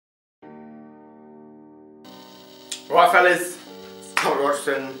Right fellas, Tommy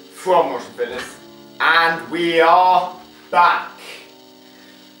Washington from Washington Fitness, and we are back.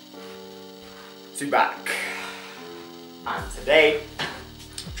 And today,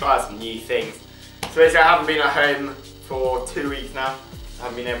 try some new things. So basically I haven't been at home for 2 weeks now. I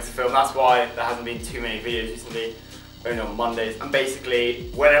haven't been able to film, that's why there hasn't been too many videos recently, only on Mondays. And basically,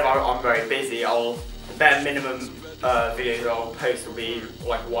 whenever I'm very busy, the bare minimum videos I'll post will be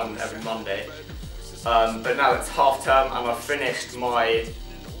like one every Monday. But now it's half term and I've finished my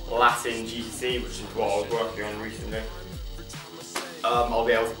Latin GCSE, which is what I was working on recently. I'll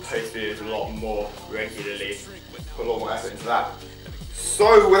be able to post videos a lot more regularly, put a lot more effort into that.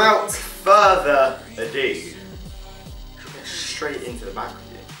 So without further ado, we'll get straight into the back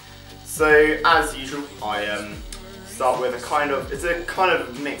with you. So as usual, I start with it's a kind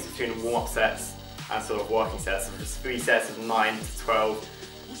of mix between warm-up sets and sort of working sets. So just 3 sets of 9 to 12.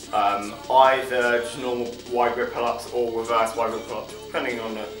 Either just normal wide grip pull-ups or reverse wide grip pull-ups, depending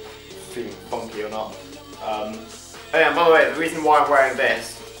on if it's feeling funky or not. Oh yeah, and by the way, the reason why I'm wearing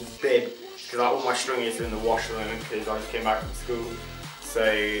this bib is because all my stringies are in the wash at the moment because I just came back from school. So,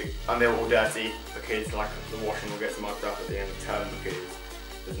 and they're all dirty because like the washing will get mucked up at the end of the term because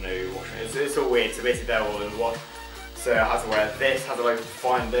there's no washing. It's all weird, so basically they're all in the wash. So I had to wear this, had to like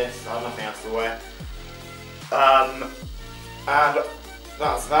find this, I have nothing else to wear. And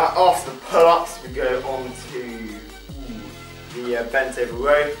that's that. After the pull-ups, we go on to the bent over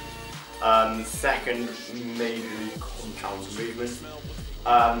row. Second majorly compound movement.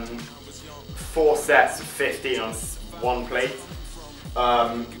 4 sets of 15 on one plate.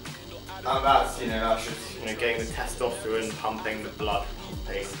 And that's that's just getting the testosterone pumping, the blood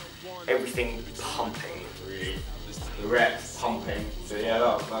pumping, everything pumping really. The reps pumping. So yeah,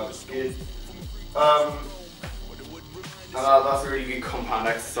 that was good. And that's a really good compound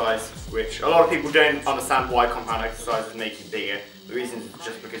exercise, which a lot of people don't understand why compound exercises make you bigger. The reason is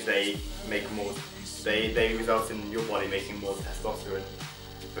just because they result in your body making more testosterone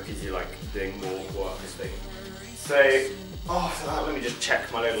because you're like doing more work and things. So after that, let me just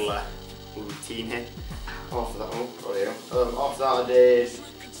check my little routine here. After that, after that I did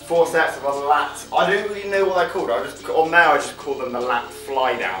 4 sets of a lat. I don't really know what they're called. I just call them the lat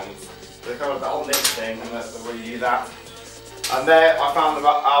fly downs. They're kind of on this thing, and that's the way you do that. And there, I found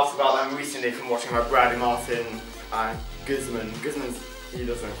out about them recently from watching like Bradley Martin and Guzman. He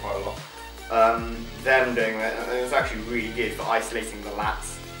does them quite a lot. Them doing it, and it was actually really good for isolating the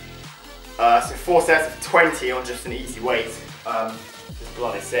lats. So 4 sets of 20 on just an easy weight. Just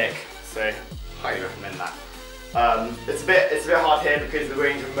bloody sick. So highly recommend that. It's a bit hard here because the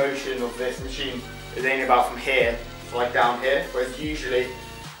range of motion of this machine is only about from here to like down here, whereas usually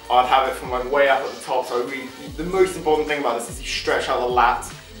I'd have it from like way up at the top. So the most important thing about this is you stretch out the lat,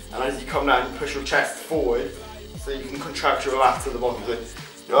 and as you come down, you push your chest forward, so you can contract your lat at the bottom. So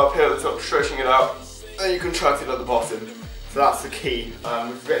you're up here at the top, stretching it out, and you contract it at the bottom. So that's the key.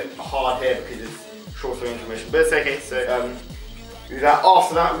 It's a bit hard here because it's shorter range of motion, but it's okay. So do that.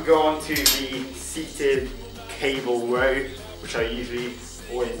 After that, we go on to the seated cable row, which I usually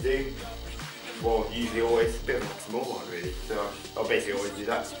always do. Well, usually always, a bit of a small one really, so I'll basically always do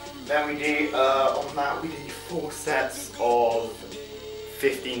that. Then we do, on that we do 4 sets of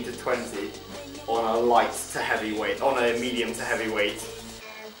 15 to 20 on a light to heavy weight, on a medium to heavy weight.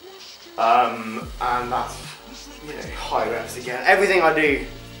 And that's, high reps again. Everything I do,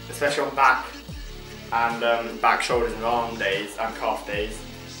 especially on back and back, shoulders and arm days and calf days,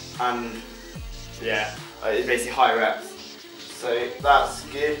 and yeah, it's basically high reps. So that's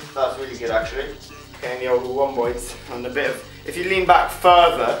good, that's really good actually. Getting the old rhomboids and a bit of, if you lean back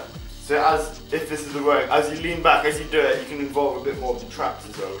further, so if this is the row, as you lean back, as you do it, you can involve a bit more of the traps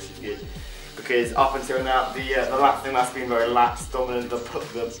as well, which is good. Because up until now, the lat thing, that's been very lat dominant, the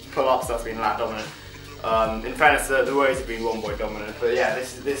pull-ups, that's been lat dominant. In fairness, the rows have been rhomboid dominant, but yeah,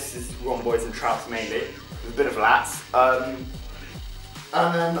 this is rhomboids and traps mainly, with a bit of lats.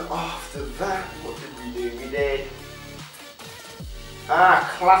 And then after that, what did we do? We did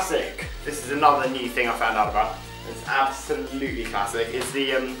classic. This is another new thing I found out about. It's absolutely classic. It's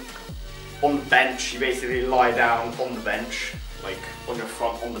the on the bench. You basically lie down on the bench, like on your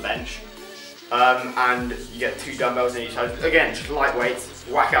front on the bench, and you get 2 dumbbells in each side. Again, just light weights.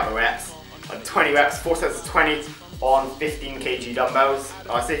 Whack out the reps. Like 20 reps, 4 sets of 20 on 15 kg dumbbells.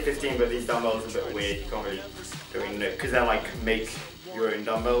 I say 15, but these dumbbells are a bit weird. You can't really know because they're like make your own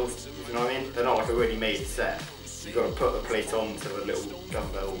dumbbells. You know what I mean? They're not like a ready-made set. You've got to put the plate onto a little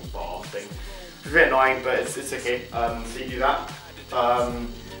dumbbell bar thing. It's a bit annoying, but it's okay. So you do that.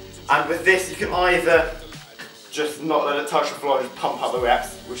 And with this, you can either just not let it touch the floor, just pump up the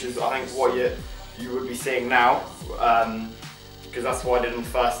reps, which is I think what you would be seeing now, because that's what I did in the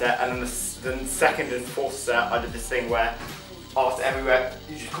first set. And then the second and fourth set, I did this thing where after every rep,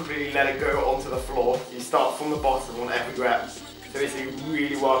 you just completely let it go onto the floor. You start from the bottom on every rep. So basically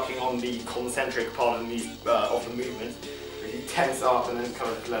really working on the concentric part of the movement. You tense up and then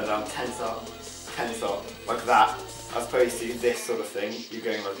kind of let it down, tense up, like that. As opposed to this sort of thing, you're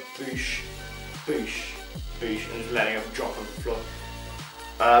going like boosh, boosh, boosh, and just letting it drop on the floor.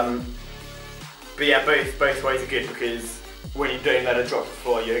 But yeah, both ways are good, because when you don't let it drop to the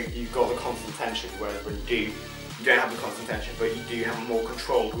floor, you've got the constant tension, whereas when you don't have the constant tension, but you do have a more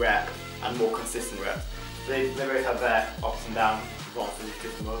controlled rep and more consistent rep. They both have their ups and downs,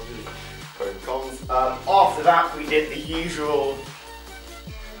 advantages, pros and cons. After that, we did the usual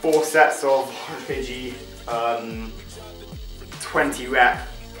 4 sets of 100 kg, 20 rep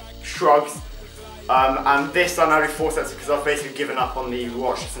shrugs. And this I now do 4 sets because I've basically given up on the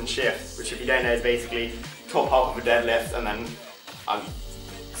Washington shift, which, if you don't know, is basically top half of a deadlift and then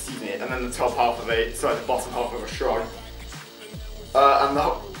the top half of the bottom half of a shrug. And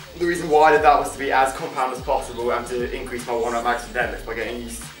the reason why I did that was to be as compound as possible and to increase my 1 rep max for deadlift by getting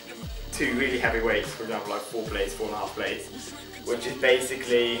used to really heavy weights, for example like 4 blades, 4.5 blades, which is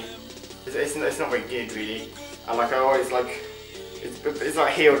basically, it's not very good really. And like I always like, it's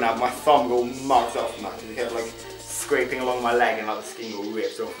like healed now, my thumb all marked up from that because it kept like scraping along my leg and like the skin all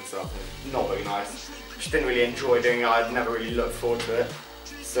ripped off and stuff. And not very nice. Just didn't really enjoy doing it, I'd never really looked forward to it.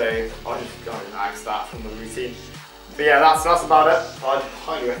 So I just axed that from the routine. But yeah, that's about it. I'd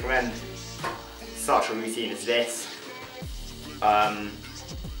highly recommend such a routine as this.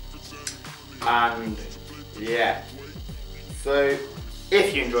 And yeah, so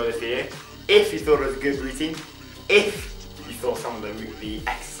if you enjoyed this video, if you thought it was a good routine, if you thought some of the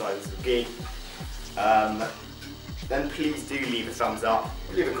exercises were good, then please do leave a thumbs up,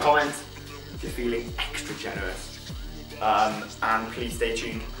 leave a comment if you're feeling extra generous, and please stay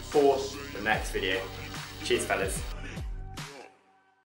tuned for the next video. Cheers fellas.